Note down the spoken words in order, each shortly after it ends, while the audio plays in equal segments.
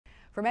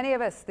For many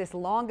of us, this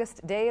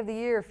longest day of the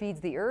year feeds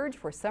the urge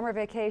for summer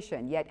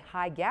vacation, yet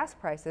high gas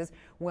prices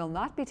will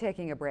not be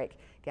taking a break.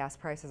 Gas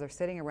prices are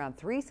sitting around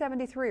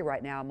 $3.73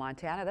 right now in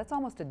Montana. That's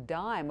almost a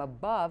dime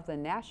above the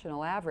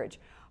national average.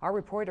 Our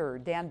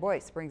reporter Dan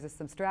Boyce brings us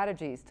some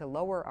strategies to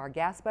lower our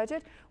gas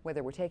budget,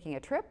 whether we're taking a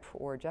trip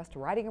or just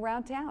riding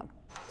around town.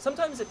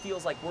 Sometimes it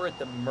feels like we're at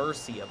the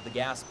mercy of the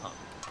gas pump,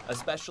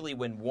 especially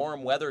when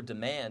warm weather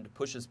demand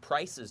pushes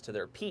prices to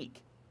their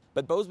peak.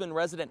 But Bozeman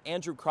resident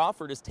Andrew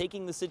Crawford is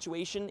taking the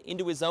situation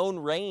into his own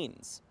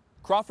reins.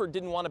 Crawford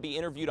didn't want to be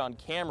interviewed on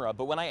camera,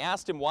 but when I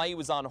asked him why he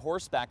was on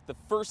horseback, the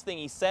first thing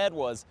he said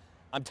was,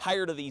 "I'm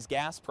tired of these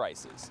gas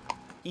prices."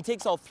 He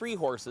takes all three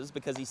horses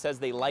because he says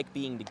they like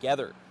being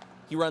together.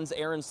 He runs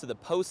errands to the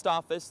post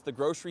office, the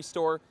grocery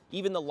store,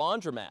 even the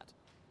laundromat.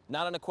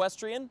 Not an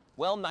equestrian?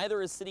 Well,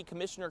 neither is City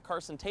Commissioner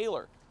Carson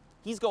Taylor.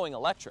 He's going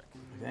electric.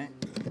 Okay.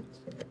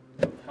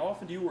 How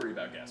often do you worry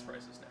about gas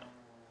prices now?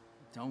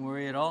 Don't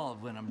worry at all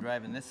when I'm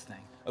driving this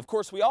thing. Of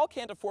course, we all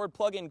can't afford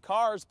plug-in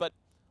cars, but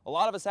a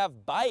lot of us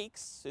have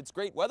bikes. It's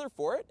great weather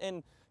for it,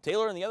 and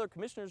Taylor and the other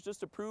commissioners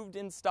just approved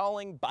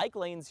installing bike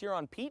lanes here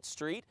on Peach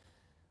Street,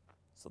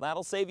 so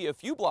that'll save you a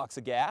few blocks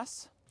of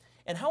gas.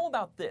 And how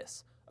about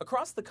this?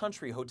 Across the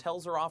country,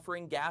 hotels are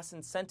offering gas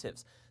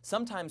incentives,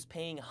 sometimes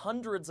paying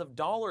hundreds of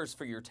dollars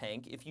for your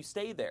tank if you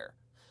stay there.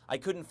 I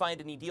couldn't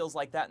find any deals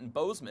like that in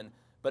Bozeman,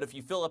 but if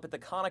you fill up at the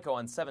Conoco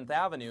on 7th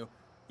Avenue,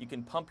 you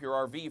can pump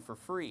your RV for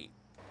free.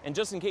 And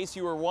just in case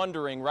you were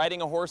wondering,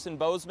 riding a horse in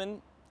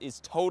Bozeman is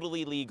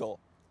totally legal.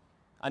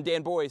 I'm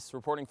Dan Boyce,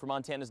 reporting for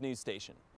Montana's news station.